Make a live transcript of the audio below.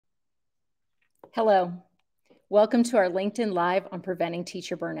Hello, welcome to our LinkedIn Live on preventing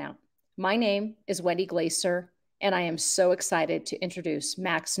teacher burnout. My name is Wendy Glaser, and I am so excited to introduce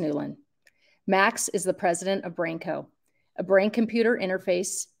Max Newland. Max is the president of BrainCo, a brain-computer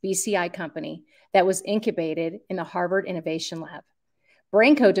interface BCI company that was incubated in the Harvard Innovation Lab.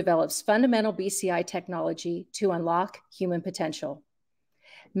 BrainCo develops fundamental BCI technology to unlock human potential.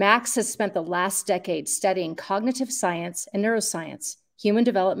 Max has spent the last decade studying cognitive science and neuroscience, human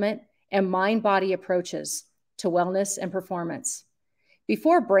development, and mind-body approaches to wellness and performance.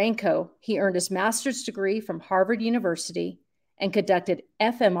 Before BrainCo, he earned his master's degree from Harvard University and conducted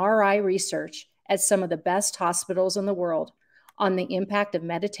fMRI research at some of the best hospitals in the world on the impact of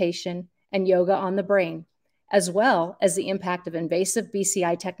meditation and yoga on the brain, as well as the impact of invasive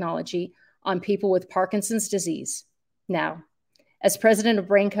BCI technology on people with Parkinson's disease. Now, as president of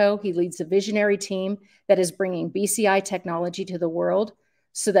BrainCo, he leads a visionary team that is bringing BCI technology to the world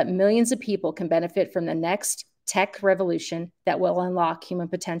so that millions of people can benefit from the next tech revolution that will unlock human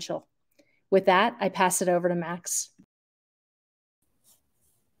potential. With that, I pass it over to Max.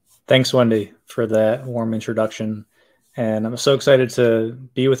 Thanks, Wendy, for that warm introduction. And I'm so excited to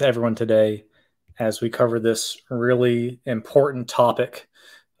be with everyone today as we cover this really important topic,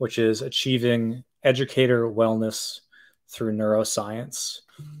 which is achieving educator wellness through neuroscience.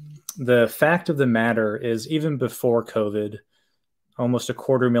 The fact of the matter is, even before COVID, almost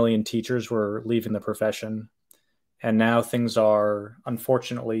 250,000 teachers were leaving the profession. And now things are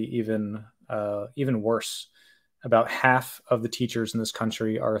unfortunately even worse. About half of the teachers in this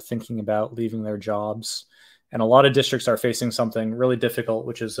country are thinking about leaving their jobs. And a lot of districts are facing something really difficult,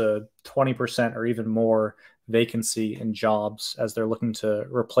 which is a 20% or even more vacancy in jobs as they're looking to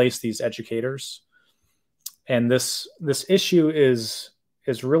replace these educators. And this issue is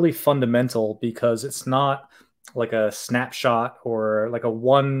really fundamental because it's not like a snapshot or like a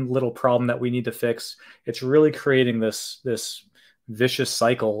one little problem that we need to fix. It's really creating this vicious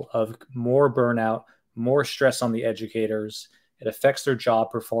cycle of more burnout, more stress on the educators. It affects their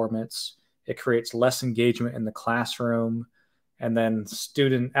job performance. It creates less engagement in the classroom, and then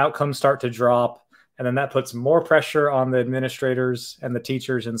student outcomes start to drop. And then that puts more pressure on the administrators and the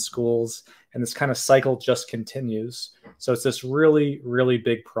teachers in schools. And this kind of cycle just continues. So it's this really, really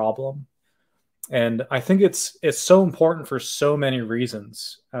big problem. And I think it's so important for so many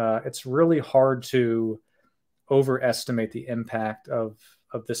reasons. It's really hard to overestimate the impact of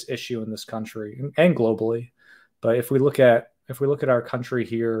this issue in this country and globally. But if we look at our country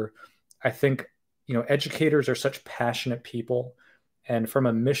here, I think, educators are such passionate people, and from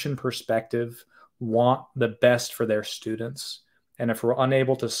a mission perspective, want the best for their students. And if we're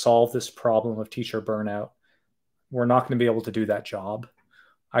unable to solve this problem of teacher burnout, we're not going to be able to do that job.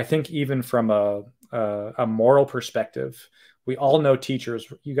 I think even from a moral perspective, we all know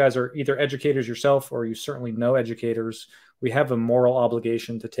teachers. You guys are either educators yourself, or you certainly know educators. We have a moral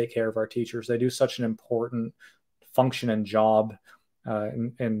obligation to take care of our teachers. They do such an important function and job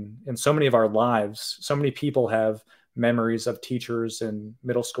in so many of our lives. So many people have memories of teachers in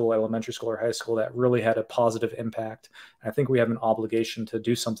middle school, elementary school, or high school that really had a positive impact. And I think we have an obligation to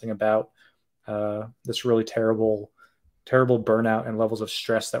do something about this really terrible burnout and levels of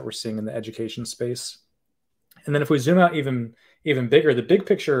stress that we're seeing in the education space. And then if we zoom out even bigger, the big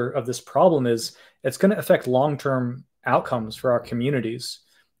picture of this problem is it's going to affect long-term outcomes for our communities.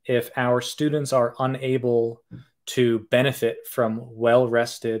 If our students are unable to benefit from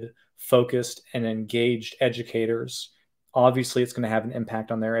well-rested, focused, and engaged educators, obviously it's going to have an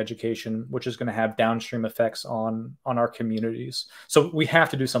impact on their education, which is going to have downstream effects on our communities. So we have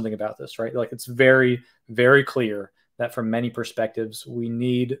to do something about this, right? Like, it's very, very clear that from many perspectives, we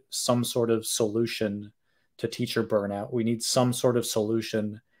need some sort of solution to teacher burnout. We need some sort of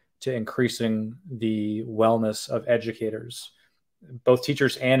solution to increasing the wellness of educators, both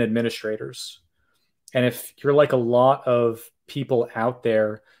teachers and administrators. And if you're like a lot of people out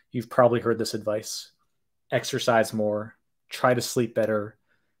there, you've probably heard this advice: exercise more, try to sleep better,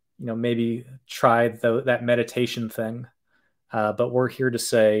 maybe try that meditation thing. But we're here to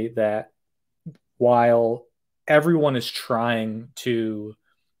say that while everyone is trying to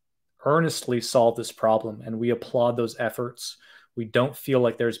earnestly solve this problem, and we applaud those efforts, we don't feel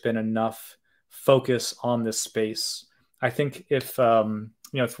like there's been enough focus on this space. I think if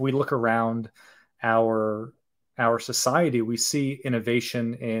we look around our society, we see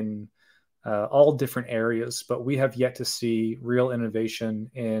innovation in all different areas, but we have yet to see real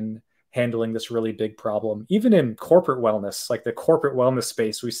innovation in handling this really big problem. Even in corporate wellness, like the corporate wellness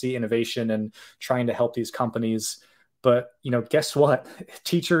space, we see innovation and trying to help these companies. But guess what?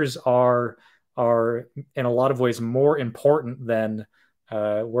 Teachers are in a lot of ways more important than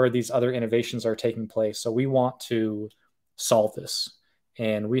where these other innovations are taking place. So we want to solve this.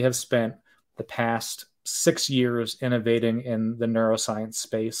 And we have spent the past 6 years innovating in the neuroscience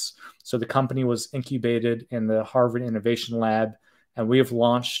space. So the company was incubated in the Harvard Innovation Lab, and we have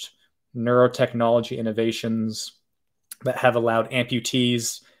launched neurotechnology innovations that have allowed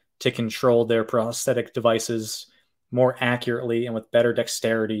amputees to control their prosthetic devices more accurately and with better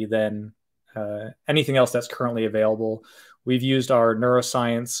dexterity than anything else that's currently available. We've used our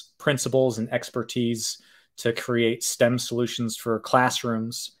neuroscience principles and expertise to create STEM solutions for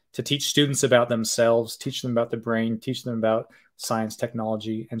classrooms to teach students about themselves, teach them about the brain, teach them about science,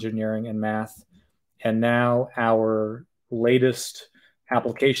 technology, engineering, and math. And now our latest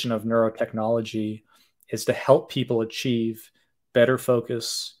application of neurotechnology is to help people achieve better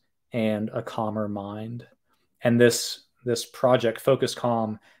focus and a calmer mind. And this project, Focus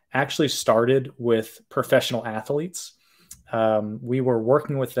Calm, actually started with professional athletes. We were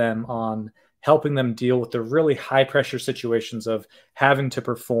working with them on helping them deal with the really high pressure situations of having to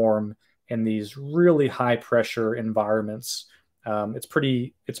perform in these really high pressure environments. It's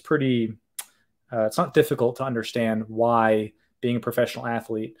not difficult to understand why being a professional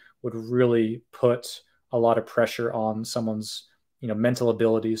athlete would really put a lot of pressure on someone's mental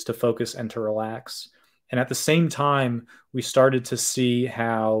abilities to focus and to relax. And at the same time, we started to see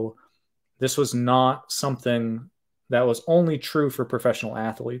how this was not something that was only true for professional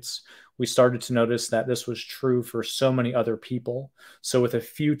athletes. We started to notice that this was true for so many other people. So with a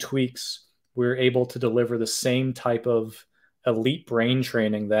few tweaks, we were able to deliver the same type of elite brain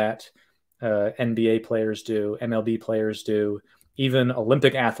training that NBA players do, MLB players do, even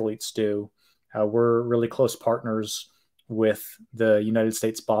Olympic athletes do. We're really close partners with the United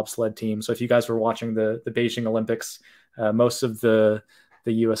States bobsled team. So if you guys were watching the Beijing Olympics, most of the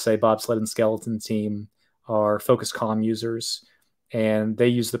USA bobsled and skeleton team are Focus Calm users, and they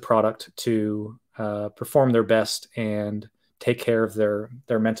use the product to perform their best and take care of their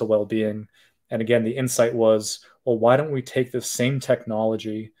mental well-being. And again, the insight was, well, why don't we take the same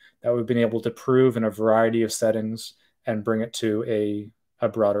technology that we've been able to prove in a variety of settings and bring it to a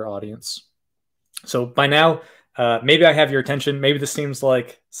broader audience? So by now, maybe I have your attention. Maybe this seems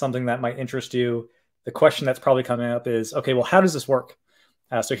like something that might interest you. The question that's probably coming up is, okay, well, how does this work?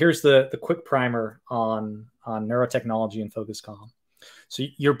 So here's the quick primer on neurotechnology and Focus Calm. So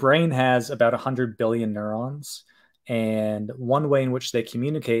your brain has about 100 billion neurons, and one way in which they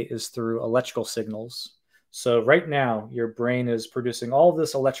communicate is through electrical signals. So right now, your brain is producing all of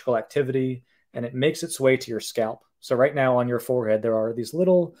this electrical activity, and it makes its way to your scalp. So right now on your forehead, there are these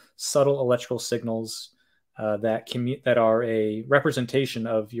little subtle electrical signals that are a representation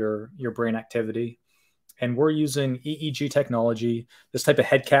of your brain activity. And we're using EEG technology. This type of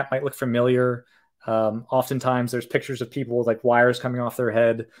head cap might look familiar. Oftentimes there's pictures of people with like wires coming off their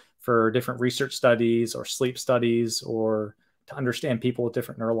head for different research studies or sleep studies, or to understand people with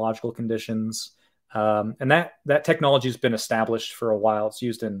different neurological conditions. And that technology has been established for a while. It's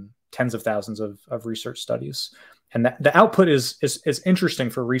used in tens of thousands of research studies. And the output is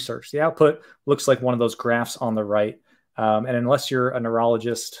interesting for research. The output looks like one of those graphs on the right. And unless you're a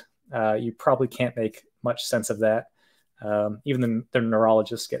neurologist, you probably can't make much sense of that. Even the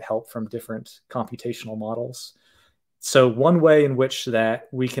neurologists get help from different computational models. So one way in which that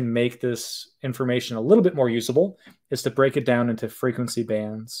we can make this information a little bit more usable is to break it down into frequency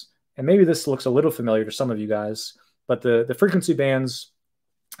bands. And maybe this looks a little familiar to some of you guys, but the frequency bands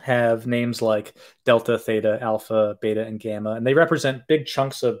have names like delta, theta, alpha, beta, and gamma, and they represent big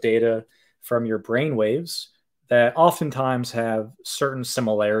chunks of data from your brain waves that oftentimes have certain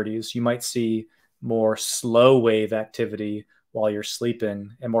similarities. You might see more slow wave activity while you're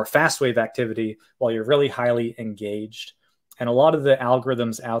sleeping and more fast wave activity while you're really highly engaged. And a lot of the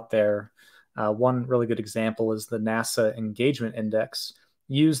algorithms out there, one really good example is the NASA Engagement Index,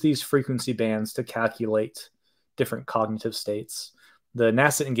 use these frequency bands to calculate different cognitive states. The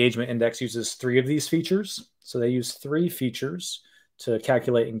NASA Engagement Index uses 3 of these features. So they use 3 features to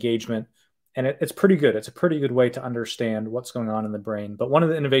calculate engagement. And it's pretty good. It's a pretty good way to understand what's going on in the brain. But one of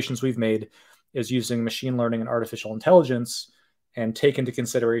the innovations we've made is using machine learning and artificial intelligence and take into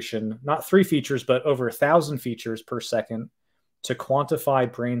consideration not 3 features, but over 1,000 features per second to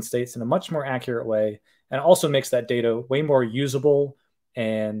quantify brain states in a much more accurate way. And it also makes that data way more usable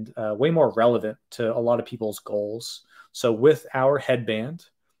and way more relevant to a lot of people's goals. So with our headband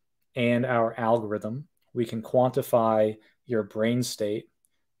and our algorithm, we can quantify your brain state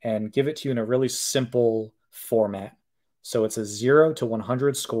and give it to you in a really simple format. So it's a 0 to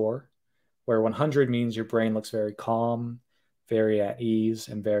 100 score, where 100 means your brain looks very calm, very at ease,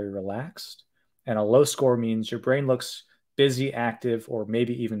 and very relaxed. And a low score means your brain looks busy, active, or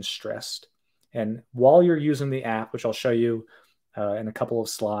maybe even stressed. And while you're using the app, which I'll show you in a couple of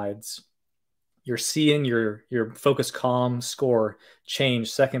slides, you're seeing your focus calm score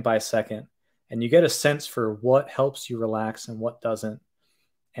change second by second. And you get a sense for what helps you relax and what doesn't.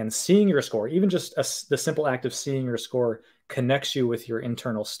 And seeing your score, even just the simple act of seeing your score, connects you with your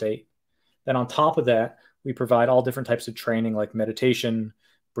internal state. Then on top of that, we provide all different types of training like meditation,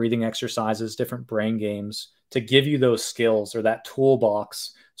 breathing exercises, different brain games to give you those skills or that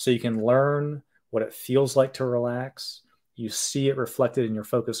toolbox so you can learn what it feels like to relax. You see it reflected in your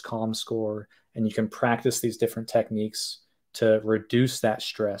focus calm score, and you can practice these different techniques to reduce that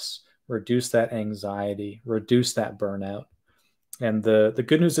stress, reduce that anxiety, reduce that burnout. And the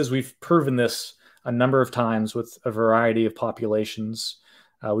good news is we've proven this a number of times with a variety of populations.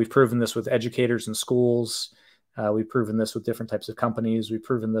 We've proven this with educators in schools. We've proven this with different types of companies. We've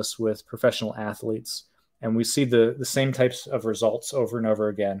proven this with professional athletes. And we see the same types of results over and over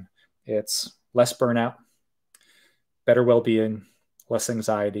again. It's less burnout, better well-being, less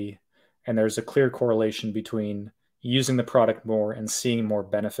anxiety. And there's a clear correlation between using the product more and seeing more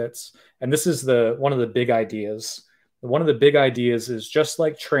benefits. And this is one of the big ideas. One of the big ideas is just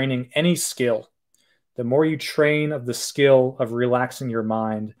like training any skill. The more you train of the skill of relaxing your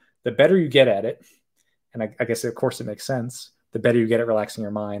mind, the better you get at it. And I guess, of course, it makes sense. The better you get at relaxing your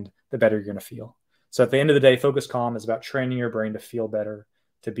mind, the better you're going to feel. So at the end of the day, Focus Calm is about training your brain to feel better,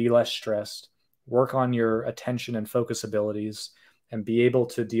 to be less stressed, work on your attention and focus abilities, and be able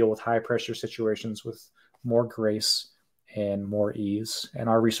to deal with high pressure situations with more grace and more ease. And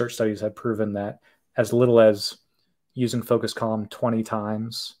our research studies have proven that as little as using Focus Calm 20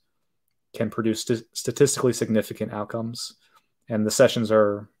 times can produce statistically significant outcomes. And the sessions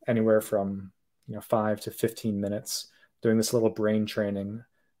are anywhere from 5 to 15 minutes. Doing this little brain training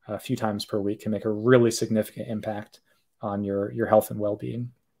a few times per week can make a really significant impact on your health and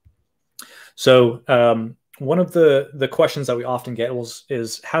well-being. So one of the questions that we often get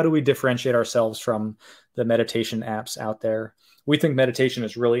is how do we differentiate ourselves from the meditation apps out there? We think meditation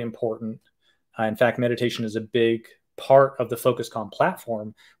is really important. In fact, meditation is a big part of the Focus Calm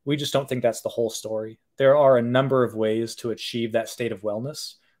platform. We just don't think that's the whole story. There are a number of ways to achieve that state of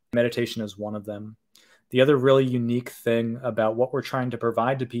wellness. Meditation is one of them. The other really unique thing about what we're trying to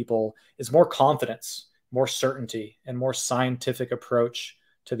provide to people is more confidence, more certainty, and more scientific approach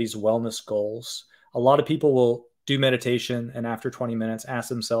to these wellness goals. A lot of people will do meditation and after 20 minutes ask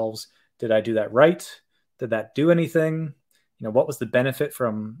themselves, did I do that right? Did that do anything? What was the benefit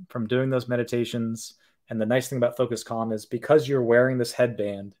from doing those meditations? And the nice thing about Focus Calm is because you're wearing this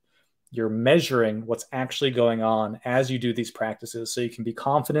headband, you're measuring what's actually going on as you do these practices. So you can be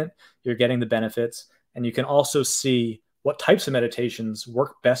confident you're getting the benefits, and you can also see what types of meditations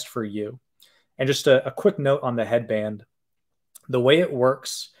work best for you. And just a quick note on the headband. The way it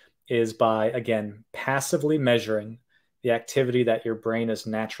works is by, again, passively measuring the activity that your brain is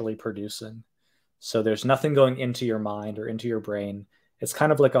naturally producing. So there's nothing going into your mind or into your brain. It's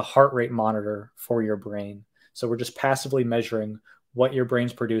kind of like a heart rate monitor for your brain. So we're just passively measuring what your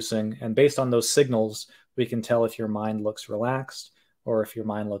brain's producing. And based on those signals, we can tell if your mind looks relaxed or if your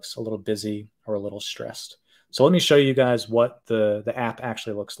mind looks a little busy or a little stressed. So let me show you guys what the app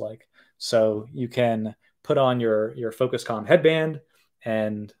actually looks like. So you can put on your Focus Calm headband,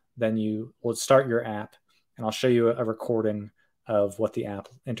 and then you will start your app. And I'll show you a recording of what the app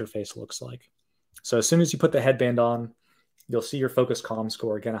interface looks like. So as soon as you put the headband on, you'll see your Focus Calm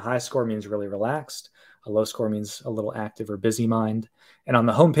score. Again, a high score means really relaxed. A low score means a little active or busy mind. And on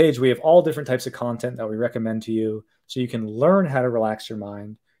the homepage, we have all different types of content that we recommend to you. So you can learn how to relax your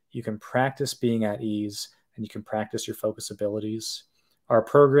mind. You can practice being at ease, and you can practice your focus abilities. Our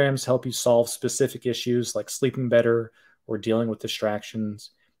programs help you solve specific issues like sleeping better or dealing with distractions.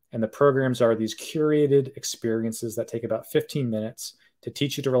 And the programs are these curated experiences that take about 15 minutes to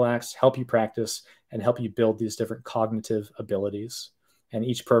teach you to relax, help you practice, and help you build these different cognitive abilities. And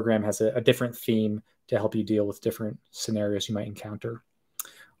each program has a different theme to help you deal with different scenarios you might encounter.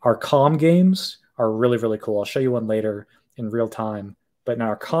 Our Calm games are really, really cool. I'll show you one later in real time. But in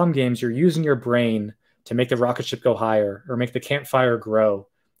our Calm games, you're using your brain to make the rocket ship go higher or make the campfire grow,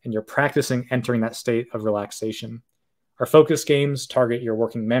 and you're practicing entering that state of relaxation. Our focus games target your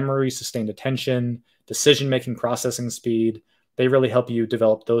working memory, sustained attention, decision-making, processing speed. They really help you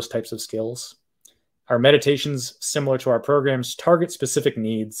develop those types of skills. Our meditations, similar to our programs, target specific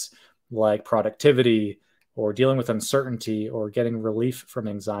needs like productivity or dealing with uncertainty or getting relief from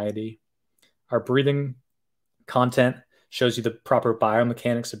anxiety. Our breathing content shows you the proper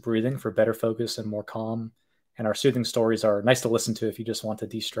biomechanics of breathing for better focus and more calm. And our soothing stories are nice to listen to if you just want to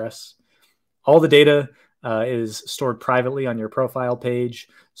de-stress. All the data is stored privately on your profile page,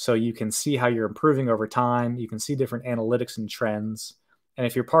 so you can see how you're improving over time. You can see different analytics and trends. And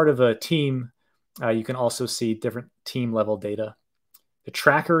if you're part of a team, you can also see different team level data. The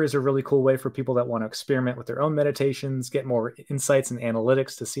tracker is a really cool way for people that want to experiment with their own meditations, get more insights and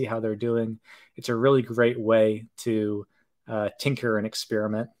analytics to see how they're doing. It's a really great way to tinker and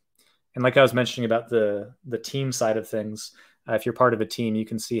experiment. And like I was mentioning about the team side of things, if you're part of a team, you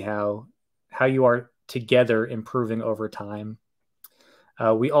can see how you are together improving over time.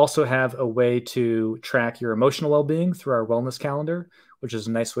 We also have a way to track your emotional well-being through our wellness calendar, which is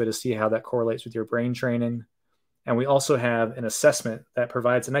a nice way to see how that correlates with your brain training. And we also have an assessment that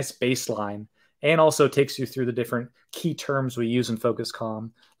provides a nice baseline and also takes you through the different key terms we use in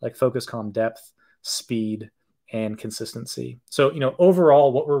FocusCalm, like FocusCalm depth, speed, and consistency. So,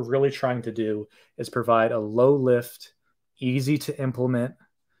 overall, what we're really trying to do is provide a low lift, easy to implement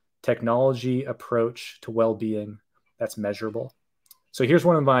technology approach to well-being that's measurable. So here's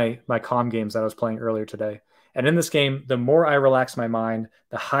one of my calm games that I was playing earlier today. And in this game, the more I relax my mind,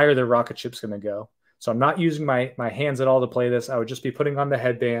 the higher the rocket ship's going to go. So I'm not using my hands at all to play this. I would just be putting on the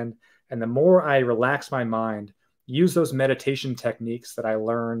headband. And the more I relax my mind, use those meditation techniques that I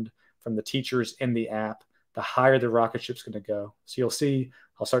learned from the teachers in the app, the higher the rocket ship's going to go. So you'll see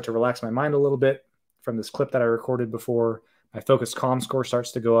I'll start to relax my mind a little bit from this clip that I recorded before. My FocusCalm score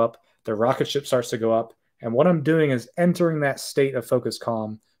starts to go up. The rocket ship starts to go up. And what I'm doing is entering that state of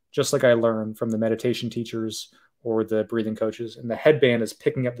FocusCalm, just like I learned from the meditation teachers or the breathing coaches. And the headband is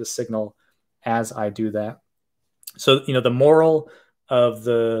picking up the signal as I do that. So, the moral of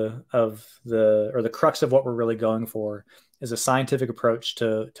the crux of what we're really going for is a scientific approach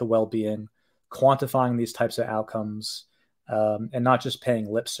to well-being, quantifying these types of outcomes, and not just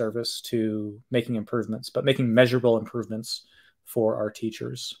paying lip service to making improvements, but making measurable improvements for our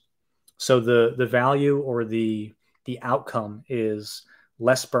teachers. So the value or the outcome is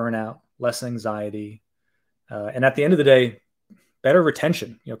less burnout, less anxiety, and at the end of the day, better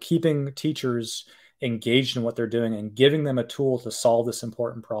retention, keeping teachers engaged in what they're doing and giving them a tool to solve this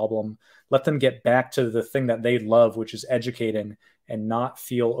important problem. Let them get back to the thing that they love, which is educating, and not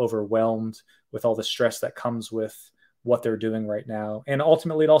feel overwhelmed with all the stress that comes with what they're doing right now. And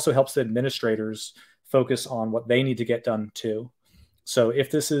ultimately, it also helps the administrators focus on what they need to get done too. So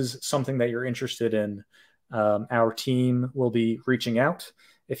if this is something that you're interested in, our team will be reaching out.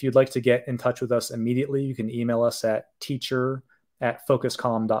 If you'd like to get in touch with us immediately, you can email us at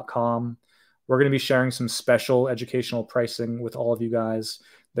teacher@focuscalm.com. We're going to be sharing some special educational pricing with all of you guys.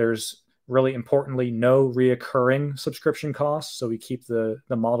 There's really importantly no reoccurring subscription costs. So we keep the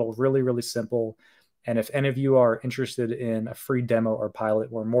model really, really simple. And if any of you are interested in a free demo or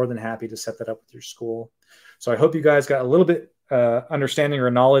pilot, we're more than happy to set that up with your school. So I hope you guys got a little bit understanding or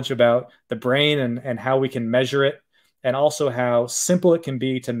knowledge about the brain and how we can measure it, and also how simple it can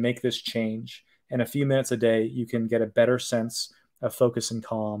be to make this change. In a few minutes a day, you can get a better sense of focus and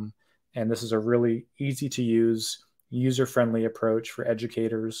calm. And this is a really easy to use, user-friendly approach for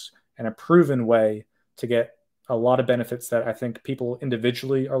educators and a proven way to get a lot of benefits that I think people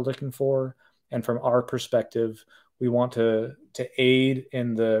individually are looking for. And from our perspective, we want to aid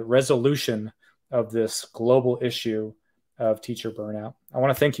in the resolution of this global issue of teacher burnout. I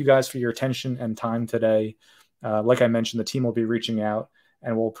want to thank you guys for your attention and time today. Like I mentioned, the team will be reaching out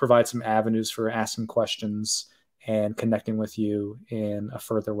and we'll provide some avenues for asking questions and connecting with you in a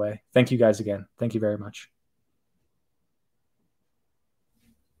further way. Thank you guys again. Thank you very much.